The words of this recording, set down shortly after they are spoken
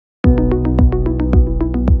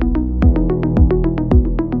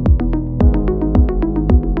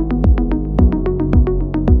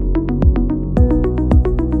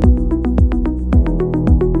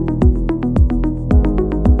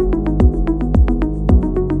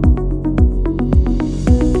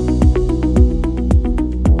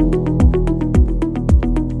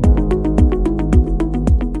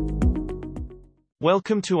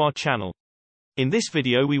Welcome to our channel. In this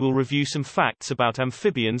video we will review some facts about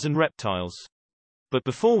amphibians and reptiles. But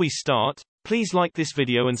before we start, please like this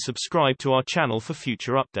video and subscribe to our channel for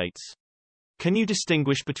future updates. Can you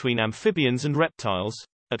distinguish between amphibians and reptiles?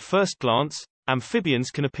 At first glance, amphibians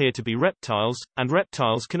can appear to be reptiles, and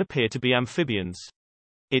reptiles can appear to be amphibians.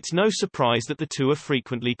 It's no surprise that the two are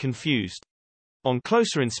frequently confused. On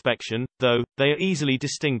closer inspection, though, they are easily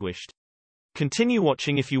distinguished. Continue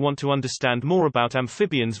watching if you want to understand more about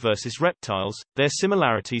amphibians versus reptiles, their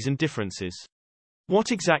similarities and differences.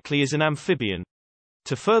 What exactly is an amphibian?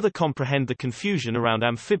 To further comprehend the confusion around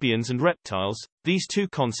amphibians and reptiles, these two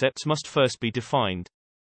concepts must first be defined.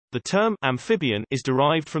 The term amphibian is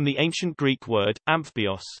derived from the ancient Greek word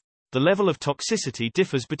amphibios. The level of toxicity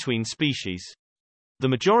differs between species. The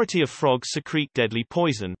majority of frogs secrete deadly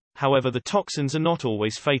poison, however the toxins are not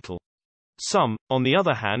always fatal. Some, on the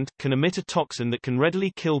other hand, can emit a toxin that can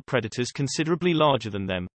readily kill predators considerably larger than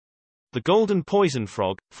them. The golden poison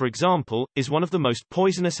frog, for example, is one of the most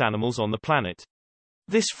poisonous animals on the planet.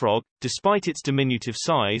 This frog, despite its diminutive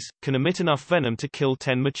size, can emit enough venom to kill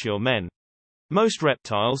 10 mature men. Most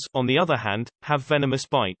reptiles, on the other hand, have venomous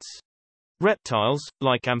bites. Reptiles,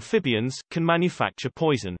 like amphibians, can manufacture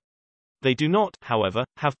poison. They do not, however,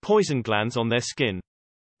 have poison glands on their skin.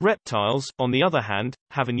 Reptiles, on the other hand,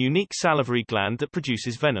 have a unique salivary gland that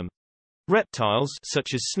produces venom. Reptiles,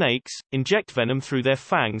 such as snakes, inject venom through their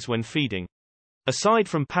fangs when feeding. Aside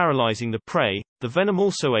from paralyzing the prey, the venom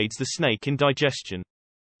also aids the snake in digestion.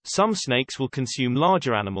 Some snakes will consume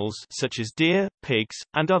larger animals, such as deer, pigs,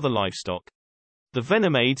 and other livestock. The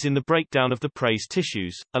venom aids in the breakdown of the prey's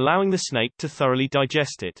tissues, allowing the snake to thoroughly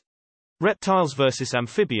digest it. Reptiles versus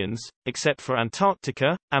amphibians. Except for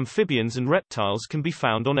Antarctica, amphibians and reptiles can be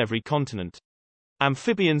found on every continent.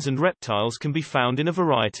 Amphibians and reptiles can be found in a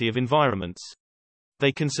variety of environments.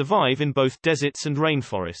 They can survive in both deserts and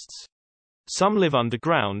rainforests. Some live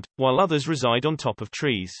underground, while others reside on top of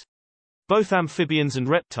trees. Both amphibians and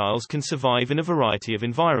reptiles can survive in a variety of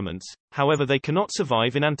environments, however they cannot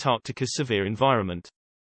survive in Antarctica's severe environment.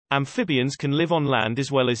 Amphibians can live on land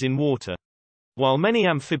as well as in water. While many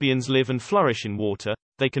amphibians live and flourish in water,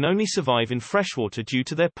 they can only survive in freshwater due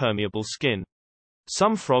to their permeable skin.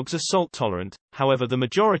 Some frogs are salt-tolerant, however the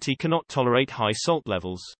majority cannot tolerate high salt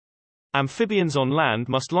levels. Amphibians on land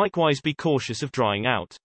must likewise be cautious of drying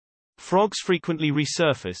out. Frogs frequently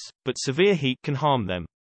resurface, but severe heat can harm them.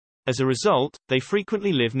 As a result, they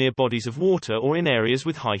frequently live near bodies of water or in areas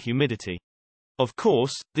with high humidity. Of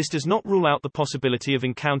course, this does not rule out the possibility of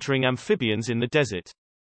encountering amphibians in the desert.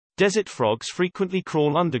 Desert frogs frequently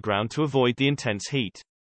crawl underground to avoid the intense heat.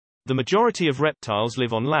 The majority of reptiles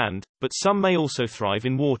live on land, but some may also thrive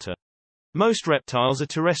in water. Most reptiles are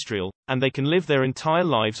terrestrial, and they can live their entire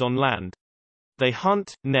lives on land. They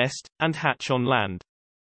hunt, nest, and hatch on land.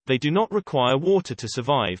 They do not require water to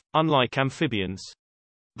survive, unlike amphibians.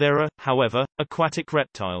 There are, however, aquatic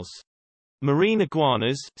reptiles. Marine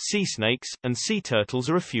iguanas, sea snakes, and sea turtles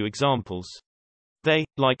are a few examples. They,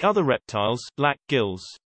 like other reptiles, lack gills.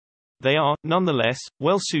 They are, nonetheless,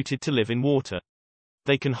 well suited to live in water.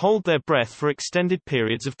 They can hold their breath for extended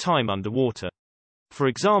periods of time underwater. For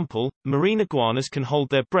example, marine iguanas can hold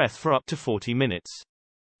their breath for up to 40 minutes.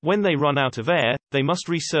 When they run out of air, they must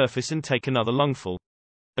resurface and take another lungful.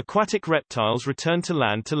 Aquatic reptiles return to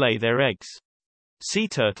land to lay their eggs. Sea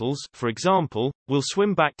turtles, for example, will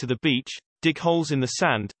swim back to the beach, dig holes in the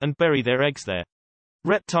sand, and bury their eggs there.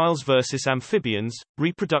 Reptiles versus amphibians.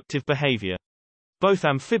 Reproductive behavior. Both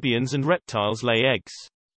amphibians and reptiles lay eggs.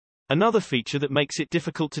 Another feature that makes it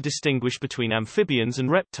difficult to distinguish between amphibians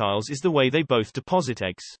and reptiles is the way they both deposit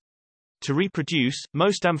eggs. To reproduce,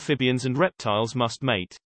 most amphibians and reptiles must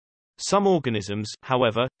mate. Some organisms,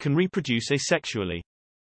 however, can reproduce asexually.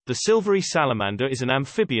 The silvery salamander is an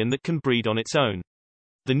amphibian that can breed on its own.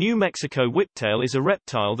 The New Mexico whiptail is a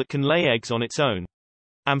reptile that can lay eggs on its own.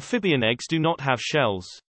 Amphibian eggs do not have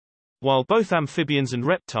shells. While both amphibians and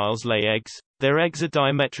reptiles lay eggs, their eggs are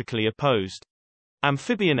diametrically opposed.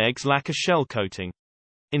 Amphibian eggs lack a shell coating.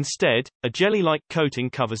 Instead, a jelly-like coating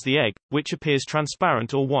covers the egg, which appears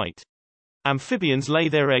transparent or white. Amphibians lay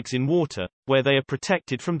their eggs in water, where they are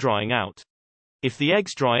protected from drying out. If the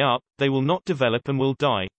eggs dry up, they will not develop and will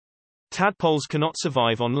die. Tadpoles cannot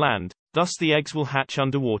survive on land, thus the eggs will hatch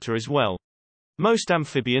underwater as well. Most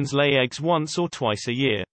amphibians lay eggs once or twice a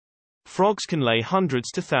year. Frogs can lay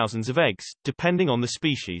hundreds to thousands of eggs, depending on the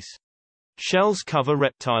species. Shells cover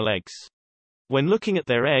reptile eggs. When looking at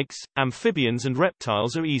their eggs, amphibians and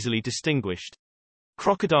reptiles are easily distinguished.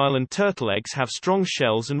 Crocodile and turtle eggs have strong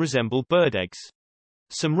shells and resemble bird eggs.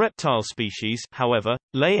 Some reptile species, however,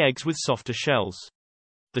 lay eggs with softer shells.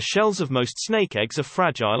 The shells of most snake eggs are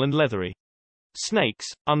fragile and leathery. Snakes,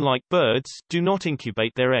 unlike birds, do not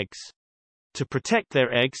incubate their eggs. To protect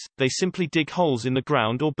their eggs, they simply dig holes in the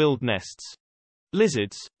ground or build nests.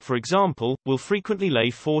 Lizards, for example, will frequently lay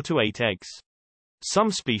 4 to 8 eggs.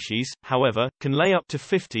 Some species, however, can lay up to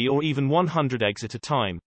 50 or even 100 eggs at a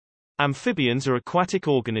time. Amphibians are aquatic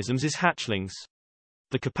organisms as hatchlings.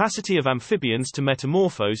 The capacity of amphibians to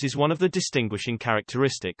metamorphose is one of the distinguishing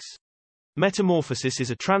characteristics. Metamorphosis is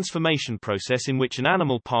a transformation process in which an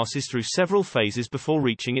animal passes through several phases before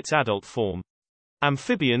reaching its adult form.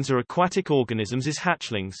 Amphibians are aquatic organisms as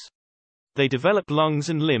hatchlings. They develop lungs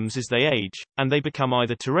and limbs as they age, and they become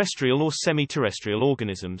either terrestrial or semi-terrestrial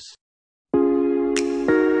organisms.